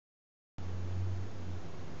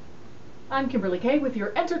I'm Kimberly Kay with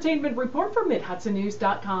your entertainment report from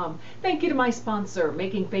MidHudsonNews.com. Thank you to my sponsor,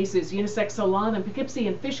 Making Faces Unisex Salon in Poughkeepsie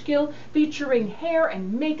and Fishkill, featuring hair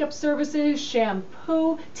and makeup services,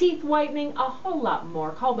 shampoo, teeth whitening, a whole lot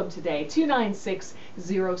more. Call them today,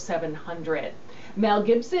 296-0700. Mel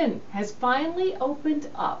Gibson has finally opened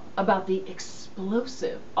up about the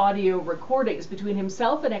explosive audio recordings between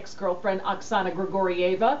himself and ex-girlfriend Oksana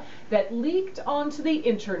Grigorieva that leaked onto the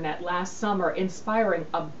internet last summer, inspiring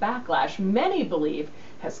a backlash many believe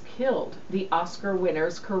has killed the Oscar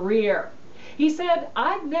winner's career. He said,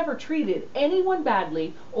 "I've never treated anyone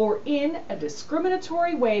badly or in a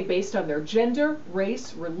discriminatory way based on their gender,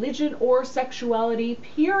 race, religion, or sexuality,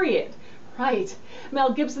 period." Right.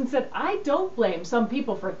 Mel Gibson said, "I don't blame some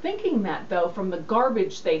people for thinking that, though, from the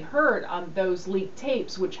garbage they heard on those leaked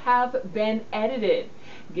tapes, which have been edited."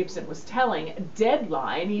 Gibson was telling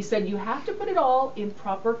Deadline, he said, "You have to put it all in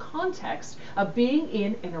proper context of being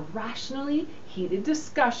in an irrationally heated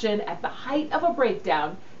discussion at the height of a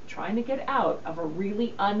breakdown, trying to get out of a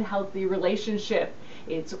really unhealthy relationship.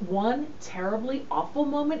 It's one terribly awful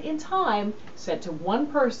moment in time said to one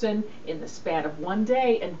person in the span of one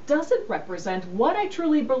day and doesn't represent what I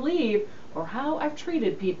truly believe or how I've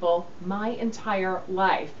treated people my entire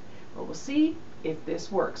life." Well, we'll see if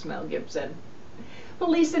this works, Mel Gibson.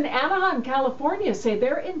 Police in Anaheim, California say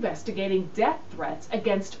they're investigating death threats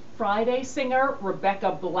against Friday singer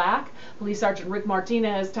Rebecca Black. Police Sergeant Rick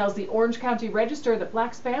Martinez tells the Orange County Register that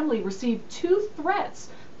Black's family received 2 threats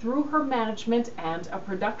through her management and a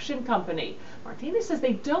production company. Martinez says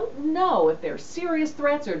they don't know if they're serious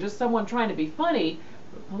threats or just someone trying to be funny,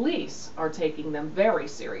 but police are taking them very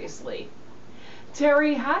seriously.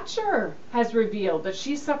 Teri Hatcher has revealed that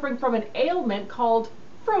she's suffering from an ailment called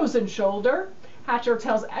frozen shoulder. Hatcher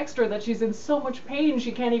tells Extra that she's in so much pain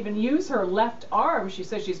she can't even use her left arm. She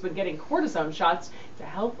says she's been getting cortisone shots to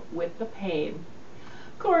help with the pain.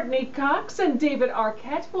 Courtney Cox and David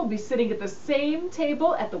Arquette will be sitting at the same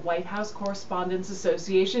table at the White House Correspondents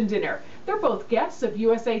Association dinner. They're both guests of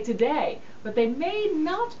USA Today, but they may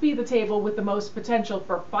not be the table with the most potential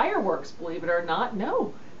for fireworks, believe it or not.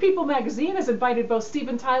 No. People magazine has invited both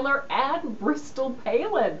Steven Tyler and Bristol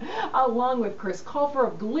Palin, along with Chris Colfer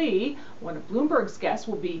of Glee. One of Bloomberg's guests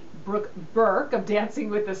will be Brooke Burke of Dancing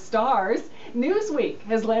with the Stars. Newsweek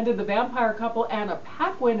has landed the vampire couple Anna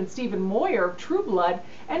Paquin and Stephen Moyer of True Blood.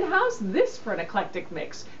 And how's this for an eclectic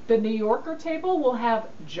mix? The New Yorker table will have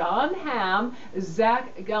Jon Hamm,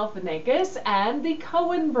 Zach Galifianakis, and the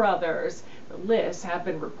Coen brothers. The lists have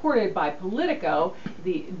been reported by Politico.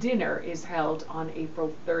 The dinner is held on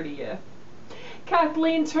April 30th.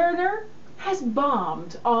 Kathleen Turner has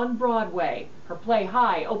bombed on Broadway. Her play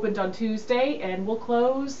High opened on Tuesday and will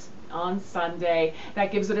close on Sunday.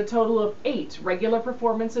 That gives it a total of 8 regular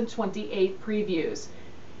performances and 28 previews.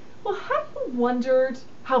 Well, have you wondered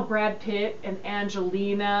how Brad Pitt and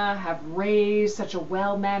Angelina have raised such a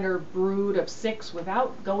well-mannered brood of 6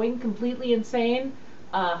 without going completely insane?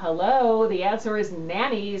 Hello, the answer is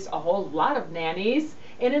nannies, a whole lot of nannies,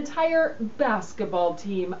 an entire basketball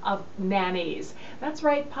team of nannies. That's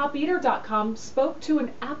right, PopEater.com spoke to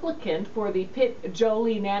an applicant for the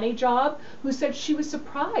Pitt-Jolie nanny job who said she was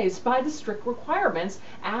surprised by the strict requirements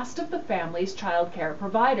asked of the family's child care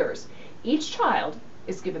providers. Each child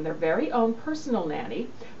is given their very own personal nanny,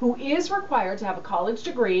 who is required to have a college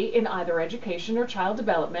degree in either education or child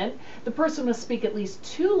development. The person must speak at least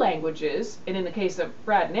 2 languages, and in the case of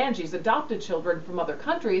Brad and Angie's adopted children from other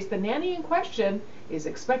countries, the nanny in question is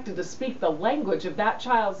expected to speak the language of that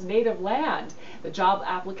child's native land. The job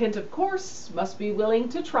applicant, of course, must be willing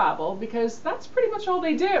to travel because that's pretty much all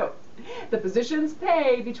they do. The positions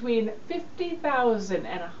pay between $50,000 and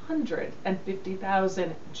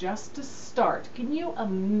 $150,000 just to start. Can you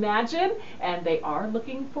imagine? And they are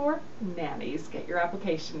looking for nannies. Get your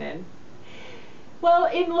application in. Well,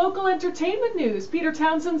 in local entertainment news, Peter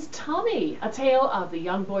Townshend's Tommy, a tale of the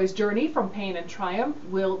young boy's journey from pain and triumph,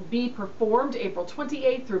 will be performed April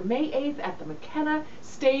 28th through May 8th at the McKenna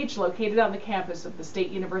Stage, located on the campus of the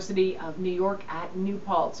State University of New York at New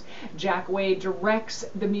Paltz. Jack Wade directs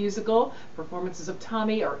the musical. Performances of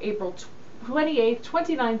Tommy are April 28th,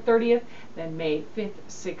 29th, 30th, then May 5th,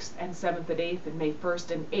 6th, and 7th at 8th, and May 1st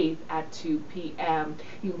and 8th at 2 p.m.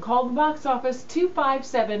 You can call the box office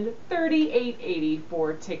 257-3880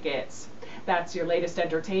 for tickets. That's your latest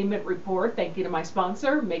entertainment report. Thank you to my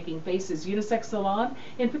sponsor, Making Faces Unisex Salon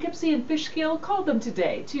in Poughkeepsie and Fishkill. Call them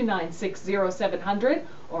today, 296-0700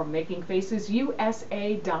 or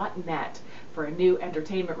makingfacesusa.net. For a new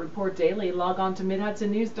entertainment report daily, log on to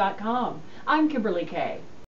MidHudsonNews.com. I'm Kimberly Kay.